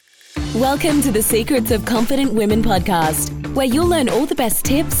Welcome to the Secrets of Confident Women podcast, where you'll learn all the best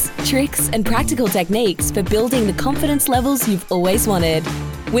tips, tricks, and practical techniques for building the confidence levels you've always wanted.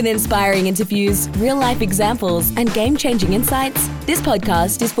 With inspiring interviews, real-life examples, and game-changing insights, this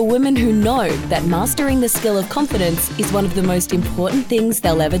podcast is for women who know that mastering the skill of confidence is one of the most important things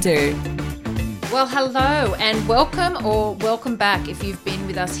they'll ever do. Well, hello and welcome or welcome back if you've been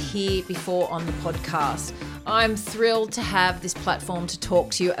with us here before on the podcast. I'm thrilled to have this platform to talk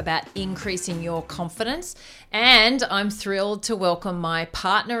to you about increasing your confidence, and I'm thrilled to welcome my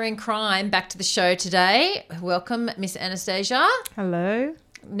partner in crime back to the show today. Welcome, Miss Anastasia. Hello.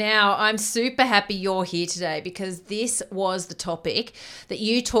 Now, I'm super happy you're here today because this was the topic that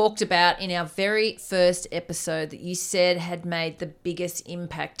you talked about in our very first episode that you said had made the biggest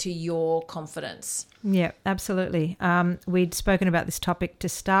impact to your confidence. Yeah, absolutely. We'd spoken about this topic to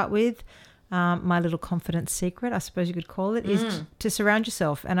start with. My little confidence secret, I suppose you could call it, is to surround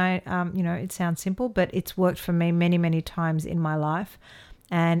yourself. And it sounds simple, but it's worked for me many, many times in my life.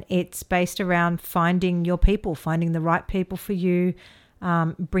 And it's based around finding your people, finding the right people for you,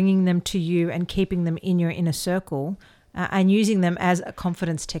 bringing them to you and keeping them in your inner circle and using them as a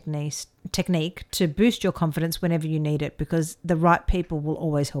confidence technique to boost your confidence whenever you need it, because the right people will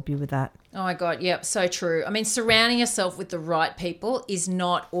always help you with that. Oh my God, yep, so true. I mean, surrounding yourself with the right people is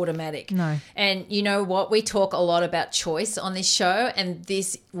not automatic. No. And you know what? We talk a lot about choice on this show, and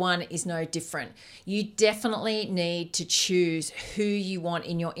this one is no different. You definitely need to choose who you want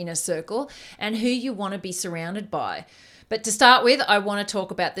in your inner circle and who you want to be surrounded by. But to start with, I want to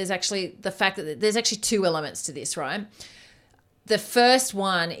talk about there's actually two elements to this, right? The first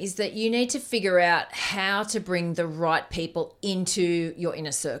one is that you need to figure out how to bring the right people into your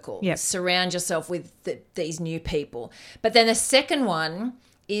inner circle. Yep. Surround yourself with these new people. But then the second one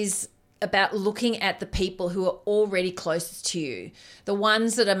is about looking at the people who are already closest to you, the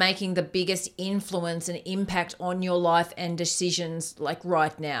ones that are making the biggest influence and impact on your life and decisions, like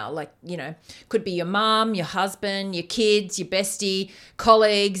right now. Like, could be your mom, your husband, your kids, your bestie,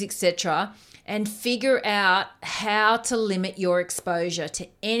 colleagues, etc. And figure out how to limit your exposure to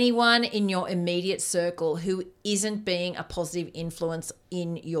anyone in your immediate circle who isn't being a positive influence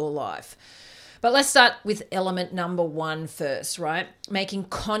in your life. But let's start with element number one first, right? Making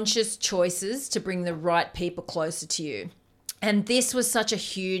conscious choices to bring the right people closer to you. And this was such a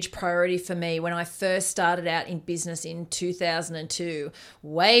huge priority for me when I first started out in business in 2002,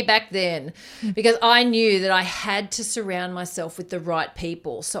 way back then, because I knew that I had to surround myself with the right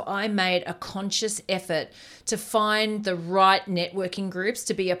people. So I made a conscious effort to find the right networking groups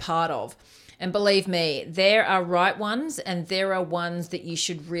to be a part of. And believe me, there are right ones and there are ones that you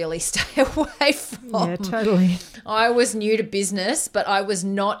should really stay away from. Yeah, totally. I was new to business, but I was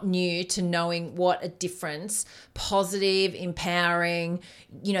not new to knowing what a difference positive, empowering,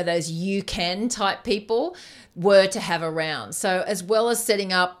 those you can type people were to have around. So as well as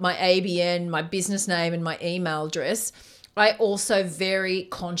setting up my ABN, my business name and my email address, I also very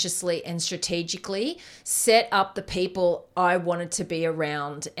consciously and strategically set up the people I wanted to be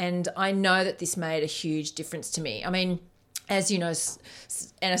around. And I know that this made a huge difference to me. I mean, as you know,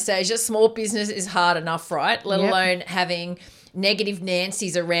 Anastasia, small business is hard enough, right? Let alone having negative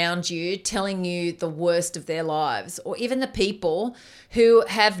Nancy's around you telling you the worst of their lives, or even the people who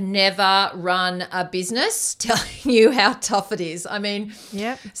have never run a business telling you how tough it is. I mean,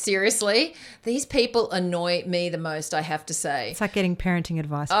 seriously, these people annoy me the most, I have to say. It's like getting parenting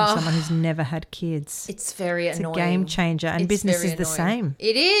advice from someone who's never had kids. It's very annoying. It's a game changer, and business is the same.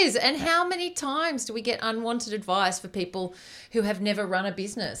 It is. And how many times do we get unwanted advice for people who have never run a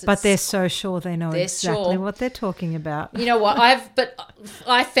business? But they're so sure they know exactly what they're talking about. You know what?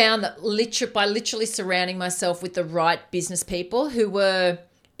 I found that by literally surrounding myself with the right business people who were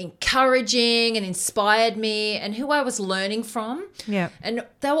encouraging and inspired me and who I was learning from. Yeah. And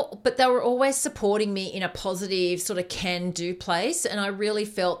they were always supporting me in a positive sort of can-do place. And I really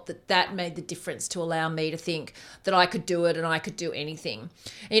felt that made the difference to allow me to think that I could do it and I could do anything.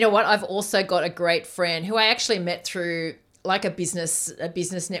 And you know what? I've also got a great friend who I actually met through like a business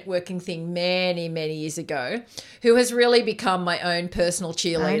networking thing many, many years ago, who has really become my own personal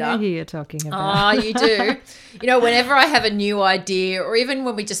cheerleader. I know who you're talking about. Ah, you do. Whenever I have a new idea, or even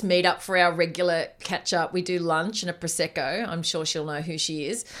when we just meet up for our regular catch up, we do lunch and a Prosecco. I'm sure she'll know who she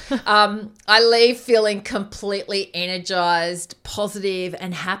is. I leave feeling completely energized, positive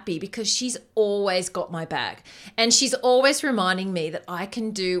and happy because she's always got my back. And she's always reminding me that I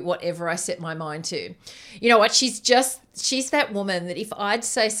can do whatever I set my mind to. You know what? She's that woman that if I'd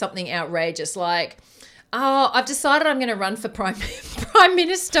say something outrageous like, oh, I've decided I'm going to run for prime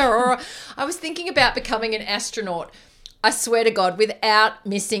minister, or I was thinking about becoming an astronaut, I swear to God, without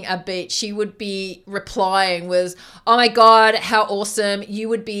missing a beat, she would be replying was, oh my God, how awesome. You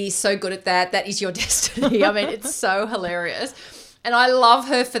would be so good at that. That is your destiny. I mean, it's so hilarious. And I love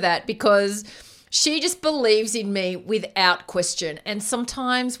her for that because she just believes in me without question. And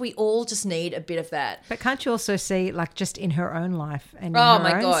sometimes we all just need a bit of that. But can't you also see, like, just in her own life and in Oh her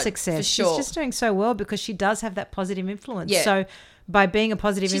my own God, success, for sure. she's just doing so well because she does have that positive influence. Yeah. So by being a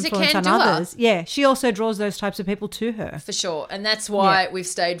positive She's a influence on can-doer. others, she also draws those types of people to her. For sure. And that's why we've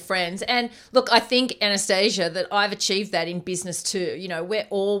stayed friends. And look, I think, Anastasia, that I've achieved that in business too. You know, we're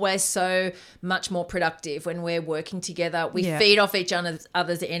always so much more productive when we're working together. We feed off each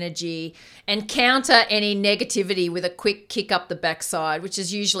other's energy and counter any negativity with a quick kick up the backside, which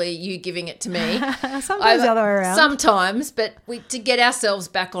is usually you giving it to me. Sometimes the other way around. Sometimes, but to get ourselves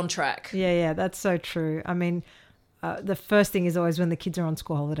back on track. Yeah, that's so true. I mean, the first thing is always when the kids are on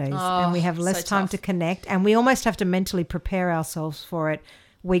school holidays and we have less so time tough. to connect, and we almost have to mentally prepare ourselves for it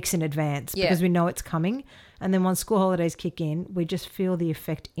weeks in advance because we know it's coming. And then once school holidays kick in, we just feel the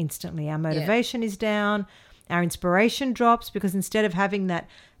effect instantly. Our motivation is down, our inspiration drops because instead of having that,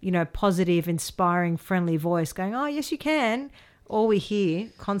 you know, positive, inspiring, friendly voice going, oh, yes, you can, all we hear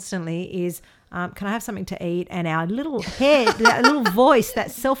constantly is, can I have something to eat? And our little head, that little voice,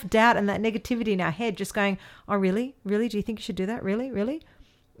 that self-doubt and that negativity in our head just going, oh, really? Really? Do you think you should do that? Really? Really?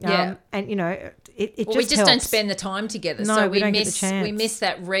 Yeah. And, you know, it just we just helps. don't spend the time together. No, so we don't get the chance. We miss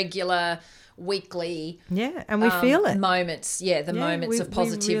that regular weekly and we feel it. moments. Yeah, the moments of we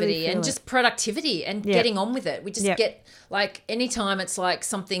positivity really feel and just productivity and getting on with it. We just get, like, anytime it's like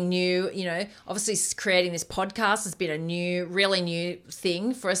something new, you know, obviously creating this podcast has been a really new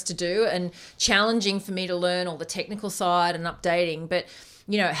thing for us to do and challenging for me to learn all the technical side and updating. But,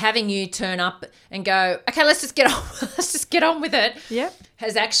 you know, having you turn up and go, okay, let's just get on with it. Yep.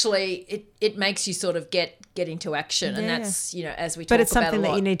 Has actually, it makes you sort of get into action. And that's, you know, as we talk about But it's something a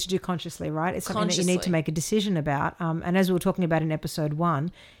lot. that you need to do consciously, right? It's something that you need to make a decision about. And as we were talking about in episode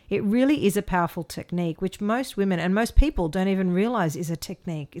 1, it really is a powerful technique, which most women and most people don't even realize is a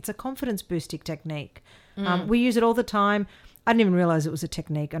technique. It's a confidence boosting technique. We use it all the time. I didn't even realize it was a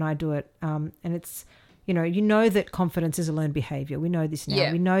technique, and I do it. And it's, you know that confidence is a learned behavior. We know this now.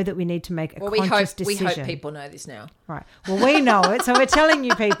 Yeah. We know that we need to make a conscious decision. We hope people know this now. Right. Well, we know it. So we're telling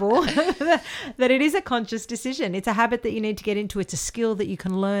you people that it is a conscious decision. It's a habit that you need to get into. It's a skill that you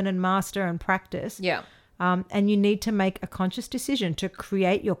can learn and master and practice. Yeah. And you need to make a conscious decision to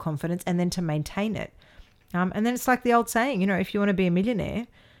create your confidence and then to maintain it. And then it's like the old saying, you know, if you want to be a millionaire,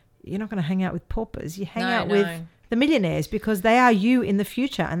 you're not going to hang out with paupers. You hang out with the millionaires because they are you in the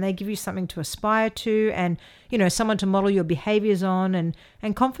future and they give you something to aspire to and, you know, someone to model your behaviors on.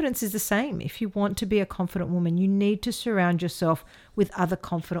 And confidence is the same. If you want to be a confident woman, you need to surround yourself with other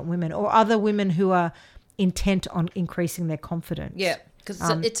confident women or other women who are intent on increasing their confidence. Yeah, because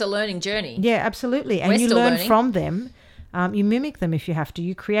it's a learning journey. Yeah, absolutely. And We're you still learn learning. from them. You mimic them if you have to.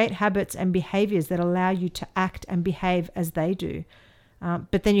 You create habits and behaviors that allow you to act and behave as they do.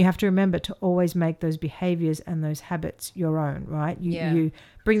 But then you have to remember to always make those behaviors and those habits your own, right? You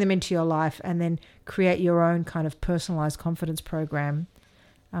bring them into your life and then create your own kind of personalized confidence program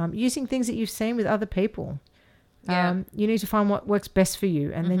using things that you've seen with other people. You need to find what works best for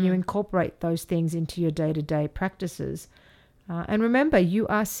you and then you incorporate those things into your day-to-day practices. And remember, you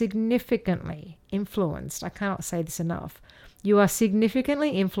are significantly influenced. I cannot say this enough. You are significantly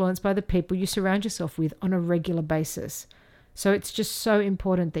influenced by the people you surround yourself with on a regular basis. So it's just so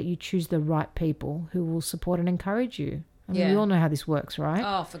important that you choose the right people who will support and encourage you. I mean, we all know how this works, right?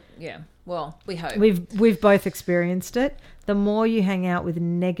 Well, we hope. We've both experienced it. The more you hang out with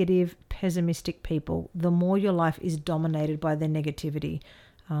negative, pessimistic people, the more your life is dominated by their negativity.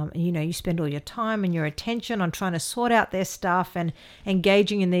 You know, you spend all your time and your attention on trying to sort out their stuff and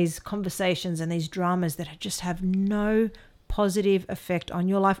engaging in these conversations and these dramas that just have no positive effect on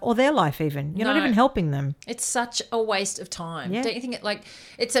your life or their life even. You're not even helping them. It's such a waste of time. Yeah. Don't you think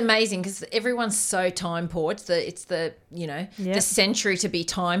it's amazing because everyone's so time poor. It's the the century to be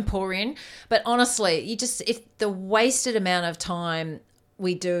time poor in. But honestly, if the wasted amount of time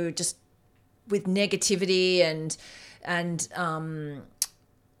we do just with negativity and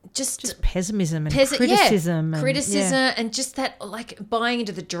just pessimism and criticism. And just that, like, buying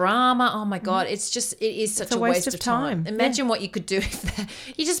into the drama. Oh my God, it is such a waste of time. Imagine what you could do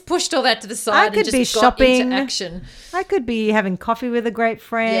if you just pushed all that to the side and just got into action. I could be having coffee with a great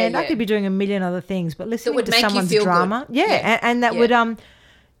friend. I could be doing a million other things, but listening to someone's drama. And that would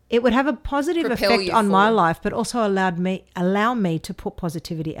it would have a positive effect on my life, but also allow me to put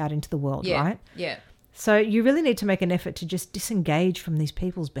positivity out into the world, right? Yeah. So you really need to make an effort to just disengage from these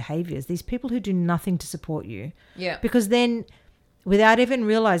people's behaviors, these people who do nothing to support you. Yeah. Because then, without even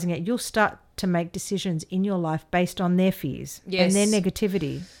realizing it, you'll start to make decisions in your life based on their fears and their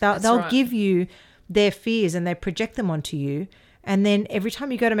negativity. They'll right. give you their fears and they project them onto you. And then every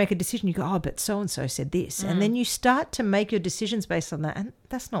time you go to make a decision, you go, oh, but so-and-so said this. And then you start to make your decisions based on that. And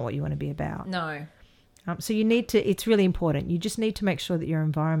that's not what you want to be about. No. So you need to, it's really important. You just need to make sure that your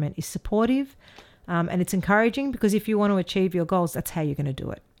environment is supportive and it's encouraging, because if you want to achieve your goals, that's how you're going to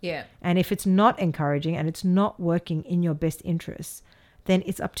do it. Yeah. And if it's not encouraging and it's not working in your best interests, then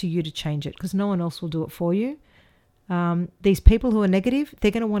it's up to you to change it, because no one else will do it for you. These people who are negative,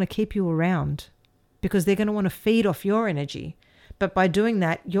 they're going to want to keep you around because they're going to want to feed off your energy. But by doing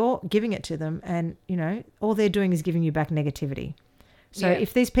that, you're giving it to them, and, you know, all they're doing is giving you back negativity. So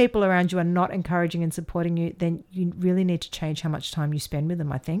if these people around you are not encouraging and supporting you, then you really need to change how much time you spend with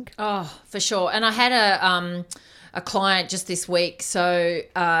them, I think. Oh, for sure. And I had a client just this week. So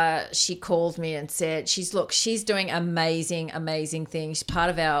she called me and said, she's doing amazing things. She's part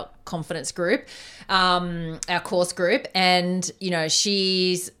of our confidence group, our course group. And, you know,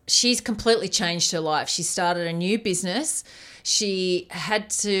 she's completely changed her life. She started a new business. She had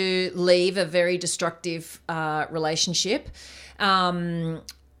to leave a very destructive relationship,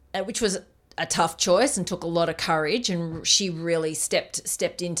 which was a tough choice and took a lot of courage, and she really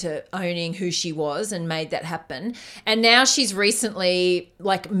stepped into owning who she was and made that happen. And now she's recently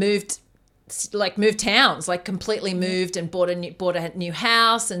moved towns, completely moved, and bought a new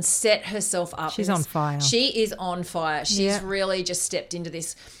house and set herself up. She's on fire. She is on fire. She's really just stepped into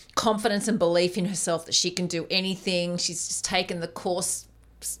this confidence and belief in herself that she can do anything. She's just taken the course,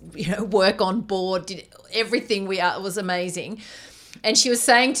 you know, work on board, did everything. It was amazing. And she was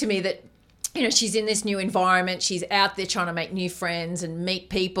saying to me that, you know, she's in this new environment. She's out there trying to make new friends and meet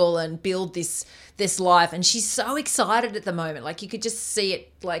people and build this life. And she's so excited at the moment. Like, you could just see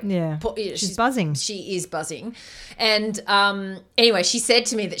it. She's buzzing. She is buzzing. And anyway, she said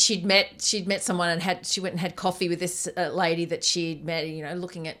to me that she'd met someone and she went and had coffee with this lady that she'd met, you know,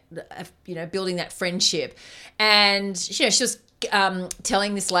 looking at, you know, building that friendship. And, you know, she was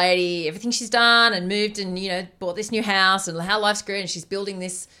telling this lady everything she's done and moved and, you know, bought this new house and how life's great, and she's building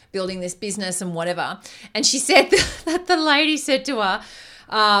this business and whatever. And she said that the lady said to her,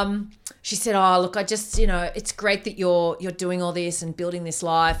 she said, oh, look, I just, you know, it's great that you're doing all this and building this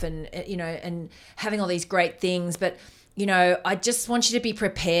life and, you know, and having all these great things, but, you know, I just want you to be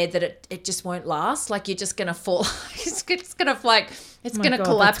prepared that it just won't last. Like, you're just going to fall. It's going to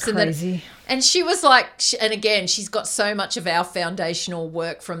collapse. And she was like, and again, she's got so much of our foundational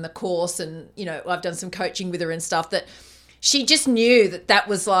work from the course, and, you know, I've done some coaching with her and stuff, that she just knew that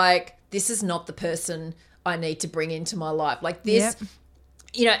was like, this is not the person I need to bring into my life. Like this,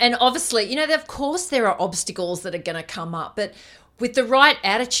 you know, and obviously, you know, of course there are obstacles that are going to come up, but with the right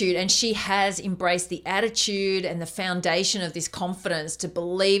attitude, and she has embraced the attitude and the foundation of this confidence to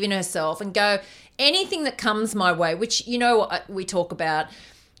believe in herself and go, anything that comes my way, which, you know, we talk about,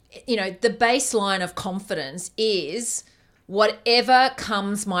 you know, the baseline of confidence is whatever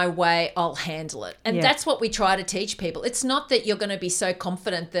comes my way, I'll handle it. And that's what we try to teach people. It's not that you're going to be so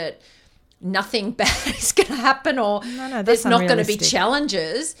confident that nothing bad is going to happen or there's not going to be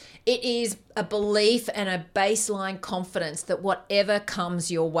challenges. It is a belief and a baseline confidence that whatever comes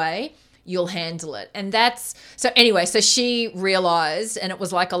your way, you'll handle it. And that's so anyway, so she realized, and it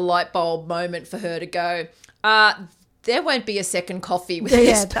was like a light bulb moment for her to go, there won't be a second coffee with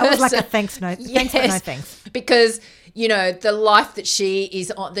this person. That was like a thanks note. Yes, thanks, but no thanks. Because, you know, the life that she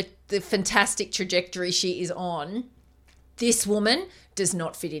is on, the fantastic trajectory she is on, this woman does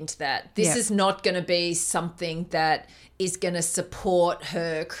not fit into that. This is not going to be something that is going to support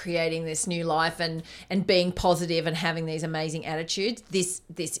her creating this new life and being positive and having these amazing attitudes. This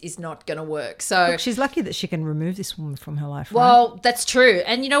is not going to work. So look, she's lucky that she can remove this woman from her life. Well, that's true.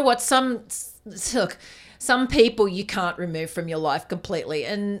 And you know what? Some people you can't remove from your life completely.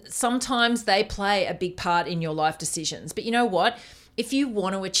 And sometimes they play a big part in your life decisions. But you know what? If you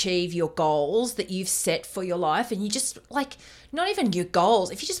want to achieve your goals that you've set for your life, and you just like, not even your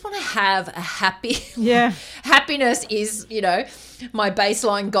goals, if you just want to have a happy, happiness is, you know, my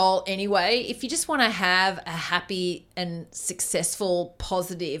baseline goal anyway. If you just want to have a happy and successful,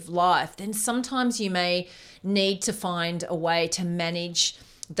 positive life, then sometimes you may need to find a way to manage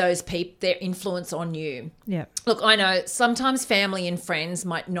those people, their influence on you. Yeah. Look, I know sometimes family and friends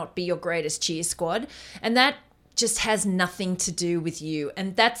might not be your greatest cheer squad, and that just has nothing to do with you,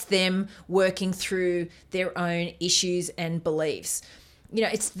 and that's them working through their own issues and beliefs.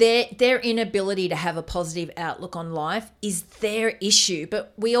 it's their inability to have a positive outlook on life is their issue.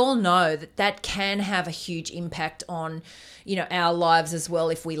 But we all know that can have a huge impact on, our lives as well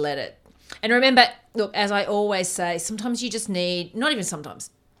if we let it. And remember, look, as I always say, sometimes you just need, not even sometimes,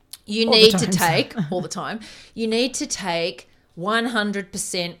 you need to take, all the time, you need to take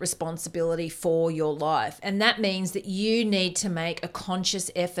 100% responsibility for your life. And that means that you need to make a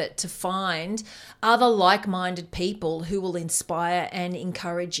conscious effort to find other like-minded people who will inspire and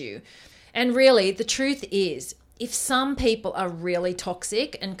encourage you. And really, the truth is, if some people are really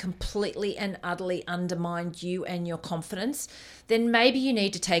toxic and completely and utterly undermine you and your confidence, then maybe you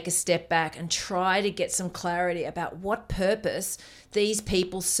need to take a step back and try to get some clarity about what purpose these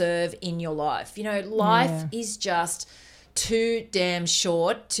people serve in your life. Life is just too damn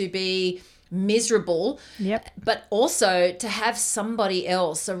short to be miserable, but also to have somebody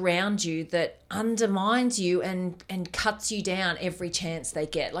else around you that undermines you and cuts you down every chance they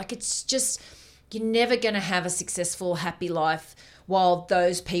get. Like, it's just, you're never going to have a successful, happy life while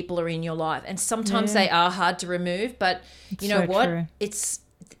those people are in your life. And sometimes they are hard to remove, but you know what? True. It's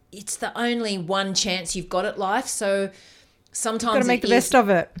the only one chance you've got at life. So sometimes you've got to make the best of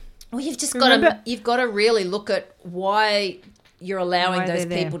it. Well, you've got to really look at why you're allowing those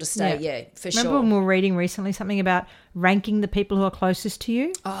people to stay. Yeah, for sure. Remember when we were reading recently something about ranking the people who are closest to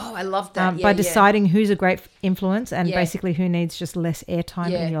you? Oh, I love that. By deciding who's a great influence and basically who needs just less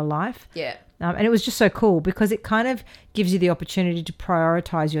airtime in your life. Yeah. And it was just so cool because it kind of gives you the opportunity to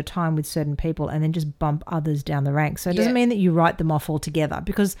prioritize your time with certain people and then just bump others down the ranks. So it doesn't mean that you write them off altogether,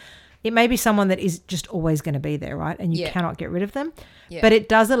 because it may be someone that is just always going to be there, right? And you cannot get rid of them. Yeah. But it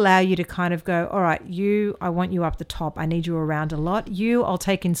does allow you to kind of go, all right, I want you up the top. I need you around a lot. I'll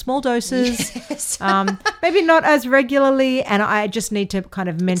take in small doses, maybe not as regularly. And I just need to kind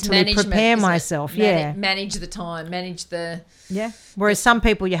of mentally prepare myself. Manage the time, manage the... Yeah. Whereas some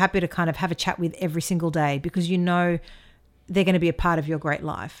people you're happy to kind of have a chat with every single day because they're going to be a part of your great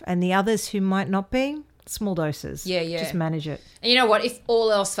life. And the others who might not be, small doses. Just manage it. And you know what? If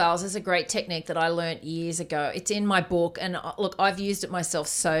all else fails, there's a great technique that I learned years ago. It's in my book. And look, I've used it myself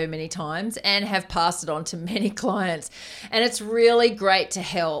so many times and have passed it on to many clients. And it's really great to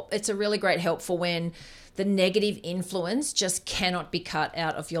help. It's a really great help for when the negative influence just cannot be cut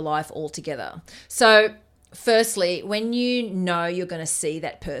out of your life altogether. So firstly, when you know you're going to see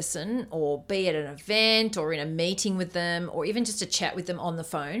that person, or be at an event or in a meeting with them, or even just a chat with them on the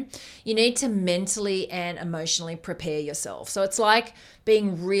phone, you need to mentally and emotionally prepare yourself. So it's like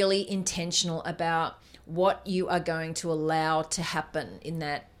being really intentional about what you are going to allow to happen in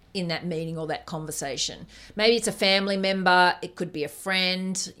that meeting or that conversation. Maybe it's a family member, it could be a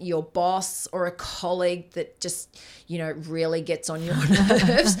friend, your boss, or a colleague that just, really gets on your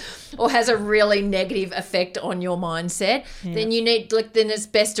nerves or has a really negative effect on your mindset. Then then it's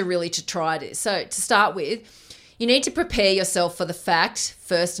best to really try this. So to start with, you need to prepare yourself for the fact,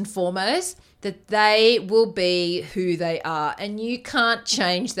 first and foremost, that they will be who they are. And you can't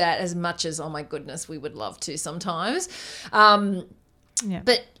change that as much as, oh my goodness, we would love to sometimes.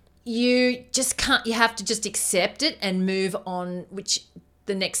 But you just can't, you have to just accept it and move on, which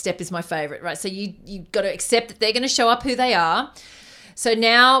the next step is my favorite, right? So you've got to accept that they're going to show up who they are. So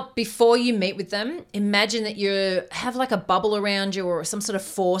now, before you meet with them, imagine that you have like a bubble around you or some sort of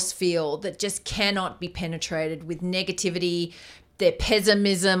force field that just cannot be penetrated with negativity, their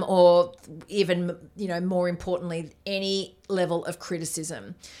pessimism, or even, more importantly, any level of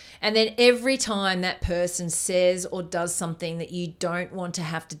criticism. And then every time that person says or does something that you don't want to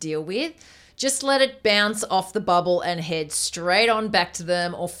have to deal with, just let it bounce off the bubble and head straight on back to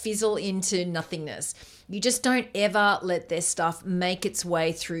them or fizzle into nothingness. You just don't ever let their stuff make its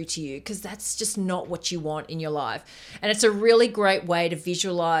way through to you, because that's just not what you want in your life. And it's a really great way to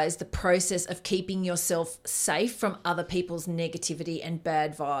visualize the process of keeping yourself safe from other people's negativity and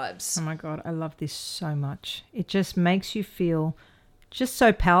bad vibes. Oh my God, I love this so much. It just makes you feel just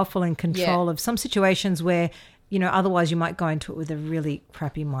so powerful in control of some situations where, otherwise you might go into it with a really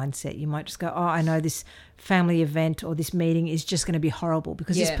crappy mindset. You might just go, oh, I know this family event or this meeting is just going to be horrible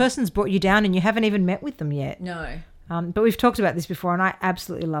because this person's brought you down and you haven't even met with them yet. No. But we've talked about this before, and I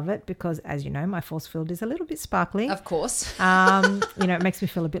absolutely love it because, as you know, my force field is a little bit sparkly. Of course. It makes me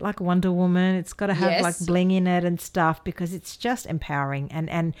feel a bit like Wonder Woman. It's got to have like bling in it and stuff because it's just empowering.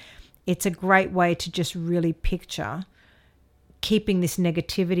 And it's a great way to just really picture keeping this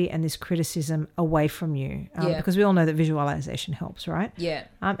negativity and this criticism away from you, because we all know that visualization helps, right? Yeah.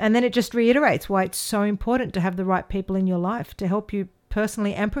 And then it just reiterates why it's so important to have the right people in your life to help you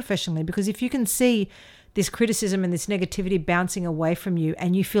personally and professionally, because if you can see this criticism and this negativity bouncing away from you,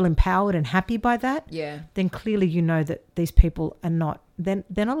 and you feel empowered and happy by that, then clearly you know that these people are not, they're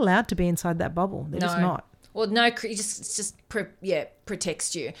not allowed to be inside that bubble. They're just not. Well, no, it just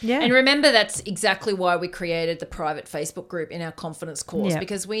protects you. Yeah. And remember, that's exactly why we created the private Facebook group in our confidence course,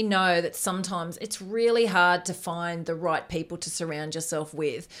 because we know that sometimes it's really hard to find the right people to surround yourself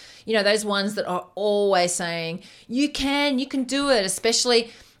with. You know, those ones that are always saying, you can do it,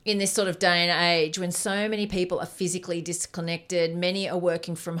 especially in this sort of day and age when so many people are physically disconnected. Many are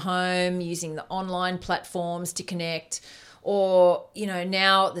working from home, using the online platforms to connect. Or, you know,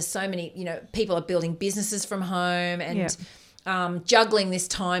 now there's so many, you know, people are building businesses from home and juggling this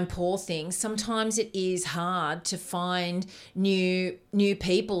time poor thing. Sometimes it is hard to find new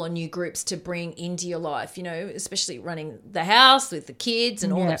people or new groups to bring into your life, you know, especially running the house with the kids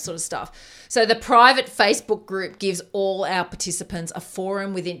and all that sort of stuff. So the private Facebook group gives all our participants a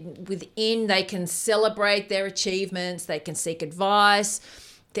forum within they can celebrate their achievements, they can seek advice.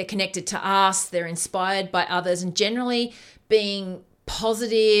 They're connected to us, they're inspired by others, and generally being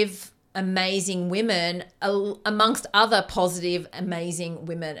positive, amazing women amongst other positive, amazing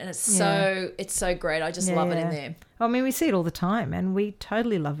women. And it's so great. I just love it in there. I mean, we see it all the time, and we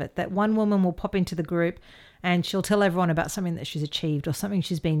totally love it. That one woman will pop into the group and she'll tell everyone about something that she's achieved or something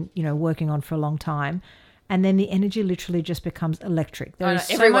she's been, you know, working on for a long time. And then the energy literally just becomes electric. There is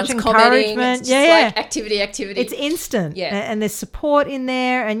so much encouragement. It's just like activity. It's instant. Yeah. And there's support in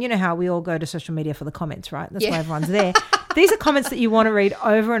there. And you know how we all go to social media for the comments, right? That's why everyone's there. These are comments that you want to read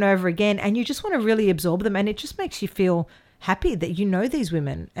over and over again, and you just want to really absorb them. And it just makes you feel happy that you know these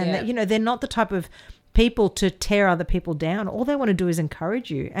women and that, you know, they're not the type of people to tear other people down. All they want to do is encourage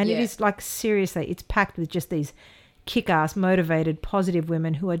you. And it is like, seriously, it's packed with just these kick-ass, motivated, positive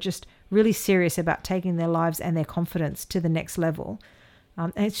women who are just really serious about taking their lives and their confidence to the next level.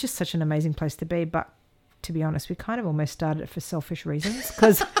 And it's just such an amazing place to be. But to be honest, we kind of almost started it for selfish reasons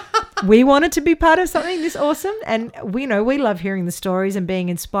because we wanted to be part of something this awesome. And we know we love hearing the stories and being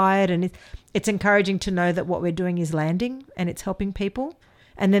inspired. And it's encouraging to know that what we're doing is landing and it's helping people.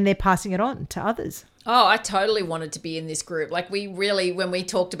 And then they're passing it on to others. Oh, I totally wanted to be in this group. Like we really, when we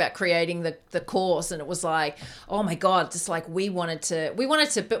talked about creating the course, and it was like, oh my God, just like we wanted to,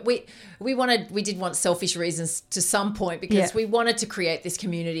 but we did want selfish reasons to some point because we wanted to create this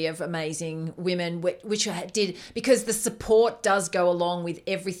community of amazing women, which I did because the support does go along with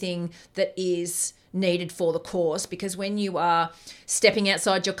everything that is needed for the course, because when you are stepping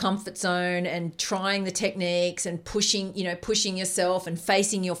outside your comfort zone and trying the techniques and pushing yourself and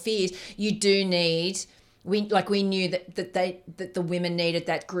facing your fears, you do need, we knew that the women needed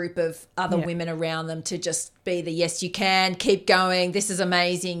that group of other women around them to just be the yes you can, keep going, this is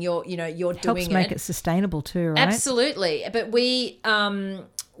amazing, you're doing it. Helps make it sustainable too, right? Absolutely. But we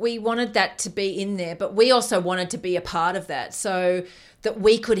wanted that to be in there, but we also wanted to be a part of that so that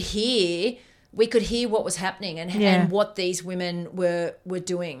we could hear what was happening and what these women were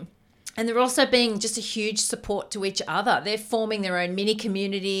doing. And they're also being just a huge support to each other. They're forming their own mini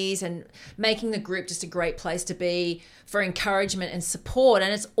communities and making the group just a great place to be for encouragement and support.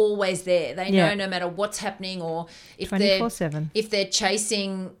 And it's always there. They know no matter what's happening, or if 24/7. if they're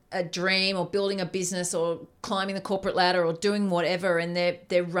chasing a dream or building a business or climbing the corporate ladder or doing whatever, and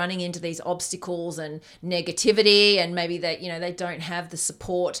they're running into these obstacles and negativity, and maybe they don't have the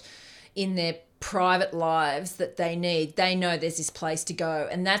support in their private lives that they need, they know there's this place to go.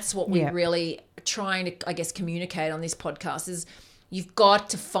 And that's what we're really trying to, I guess, communicate on this podcast is you've got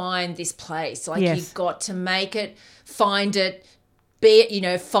to find this place. Like you've got to make it, find it,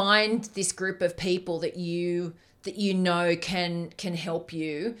 find this group of people that you know can help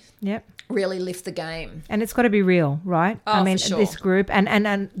you really lift the game. And it's got to be real, right? Oh, I mean, for sure. This group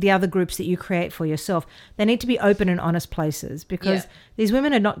and the other groups that you create for yourself, they need to be open and honest places, because these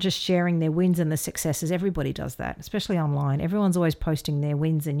women are not just sharing their wins and the successes. Everybody does that, especially online. Everyone's always posting their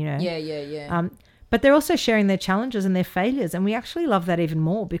wins and, but they're also sharing their challenges and their failures. And we actually love that even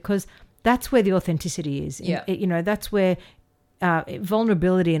more, because that's where the authenticity is. That's where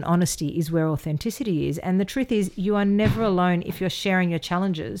vulnerability and honesty is where authenticity is. And the truth is, you are never alone if you're sharing your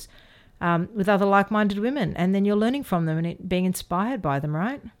challenges with other like-minded women, and then you're learning from them and being inspired by them,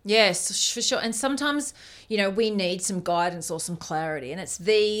 right? Yes, for sure. And sometimes, we need some guidance or some clarity, and it's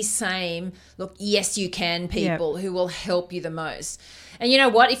the same, look, yes, you can people who will help you the most. And you know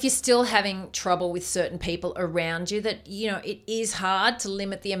what? If you're still having trouble with certain people around you, that, it is hard to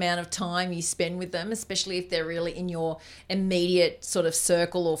limit the amount of time you spend with them, especially if they're really in your immediate sort of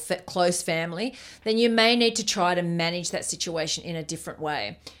circle or close family, then you may need to try to manage that situation in a different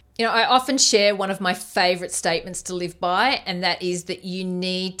way. You know, I often share one of my favorite statements to live by, and that is that you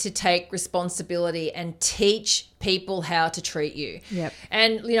need to take responsibility and teach people how to treat you. Yep.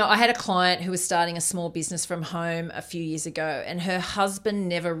 And, you know, I had a client who was starting a small business from home a few years ago, and her husband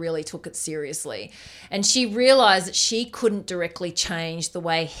never really took it seriously. And she realized that she couldn't directly change the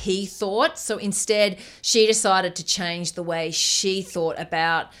way he thought. So instead, she decided to change the way she thought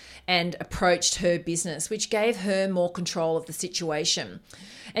about and approached her business, which gave her more control of the situation.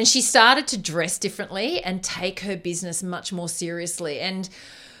 And she started to dress differently and take her business much more seriously. And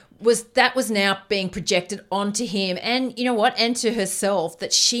that was now being projected onto him and, you know what, and to herself,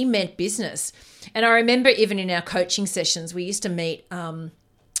 that she meant business. And I remember even in our coaching sessions, we used to meet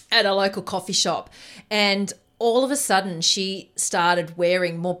at a local coffee shop, and all of a sudden she started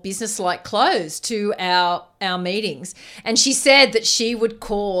wearing more business-like clothes to our meetings. And she said that she would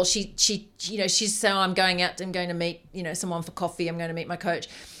call, she'd say, oh, I'm going to meet, someone for coffee. I'm going to meet my coach.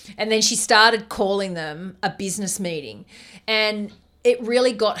 And then she started calling them a business meeting. And it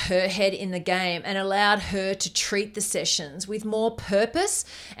really got her head in the game and allowed her to treat the sessions with more purpose.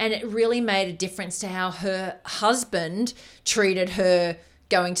 And it really made a difference to how her husband treated her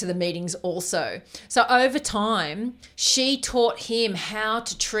going to the meetings also. So over time, she taught him how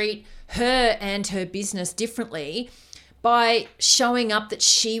to treat her and her business differently by showing up that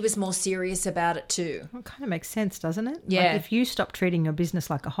she was more serious about it too. Well, it kind of makes sense, doesn't it? Yeah. Like if you stop treating your business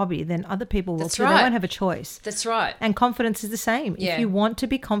like a hobby, then other people will That's too. right. They won't have a choice. That's right. And confidence is the same. Yeah. If you want to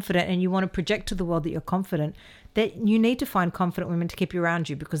be confident and you want to project to the world that you're confident, that you need to find confident women to keep you around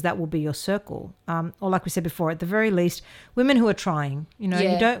you, because that will be your circle. Or like we said before, at the very least, women who are trying.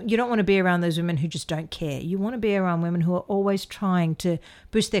 Yeah. You don't want to be around those women who just don't care. You want to be around women who are always trying to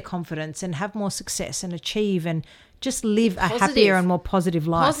boost their confidence and have more success and achieve and just live a happier and more positive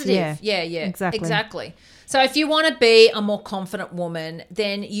life. Positive. Yeah. Exactly. So if you want to be a more confident woman,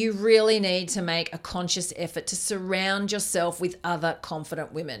 then you really need to make a conscious effort to surround yourself with other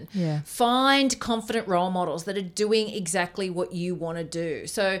confident women. Yeah. Find confident role models that are doing exactly what you want to do.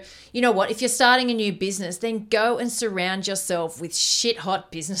 So, you know what? If you're starting a new business, then go and surround yourself with shit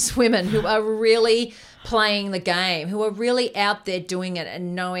hot business women who are really playing the game, who are really out there doing it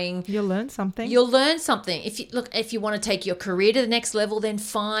and knowing. You'll learn something. You'll learn something. If you want to take your career to the next level, then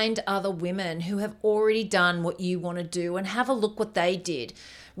find other women who have already done what you want to do and have a look what they did,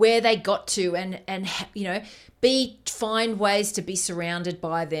 where they got to, and find ways to be surrounded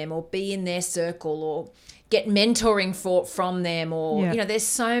by them or be in their circle or get mentoring from them, or there's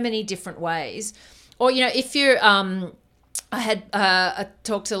so many different ways. Or if you're I had a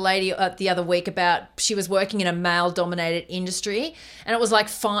talk to a lady the other week about, she was working in a male-dominated industry, and it was like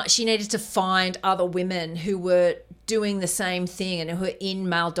she needed to find other women who were doing the same thing and who are in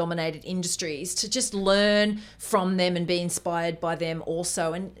male-dominated industries to just learn from them and be inspired by them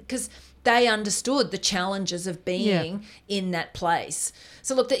also, and because they understood the challenges of being in that place.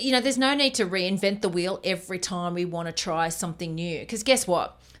 So look, there's no need to reinvent the wheel every time we want to try something new, because guess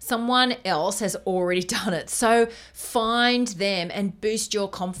what? Someone else has already done it. So find them and boost your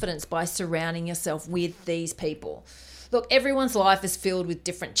confidence by surrounding yourself with these people. Look, everyone's life is filled with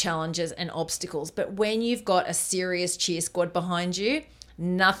different challenges and obstacles, but when you've got a serious cheer squad behind you,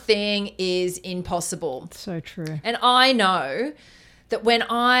 nothing is impossible. So true. And I know that when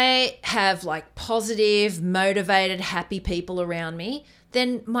I have like positive, motivated, happy people around me,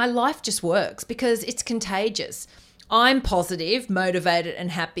 then my life just works because it's contagious. I'm positive, motivated, and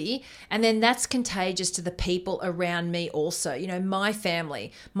happy, and then that's contagious to the people around me also, my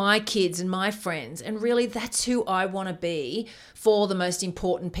family, my kids, and my friends. And really, that's who I want to be for the most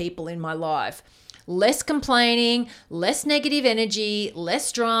important people in my life. Less complaining, less negative energy,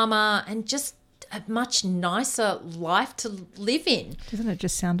 less drama, and just a much nicer life to live in. Doesn't it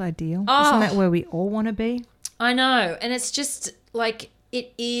just sound ideal? Oh. Isn't that where we all want to be? I know. And it's just like,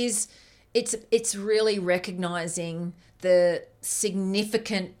 it is... It's really recognizing the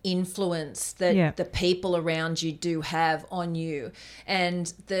significant influence that the people around you do have on you,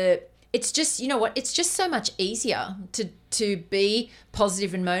 and it's just, it's just so much easier to be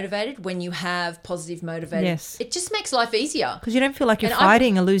positive and motivated when you have positive motivated. Yes. It just makes life easier because you don't feel like you're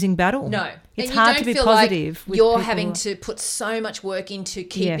fighting a losing battle. No, it's and hard to be positive. Like you're having to put so much work into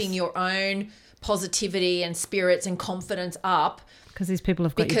keeping your own positivity and spirits and confidence up because these people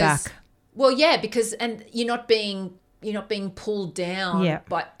have got your back. Well, yeah, because you're not being pulled down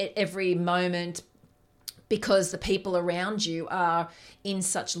by at every moment because the people around you are in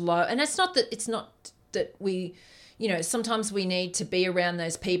such low. And it's not that we, sometimes we need to be around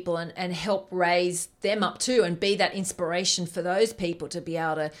those people and help raise them up too, and be that inspiration for those people to be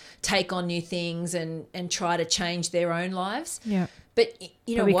able to take on new things and try to change their own lives. Yeah. But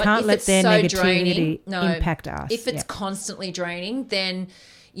you know we what? can't If let it's their so negativity draining, impact us. If it's constantly draining, then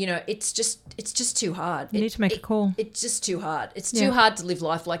it's just too hard. You need to make a call. It's just too hard. It's too hard to live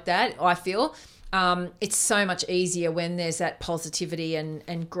life like that, I feel. It's so much easier when there's that positivity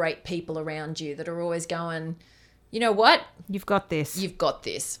and great people around you that are always going, you know what? You've got this. You've got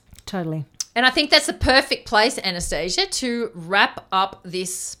this. Totally. And I think that's the perfect place, Anastasia, to wrap up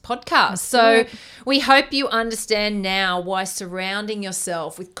this podcast. That's So we hope you understand now why surrounding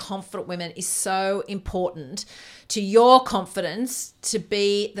yourself with confident women is so important to your confidence to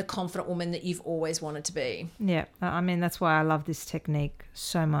be the confident woman that you've always wanted to be. Yeah. I mean, that's why I love this technique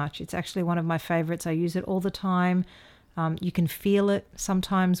so much. It's actually one of my favorites. I use it all the time. You can feel it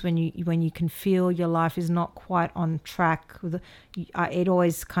sometimes when you can feel your life is not quite on track. It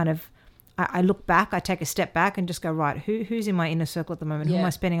always kind of, I look back, I take a step back and just go, right, who's in my inner circle at the moment? Who am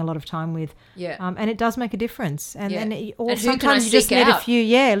I spending a lot of time with? Yeah. And it does make a difference. And sometimes you just need a few,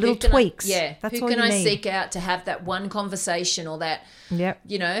 little tweaks. That's all who can you I need. seek out to have that one conversation or that, Yep.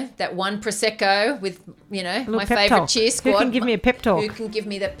 that one Prosecco with, my pep favourite talk. cheer squad. Who can give me a pep talk? Who can give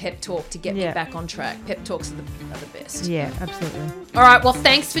me that pep talk to get me back on track? Pep talks are the best. Yeah, absolutely. All right, well,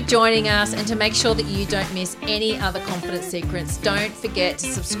 thanks for joining us. And to make sure that you don't miss any other Confidence Secrets, don't forget to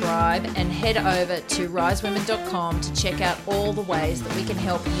subscribe and head over to risewomen.com to check out all the ways that we can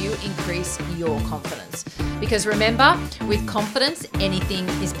help you increase your confidence. Because remember, with confidence, anything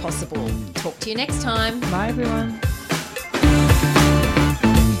is possible. Talk to you next time. Bye, everyone.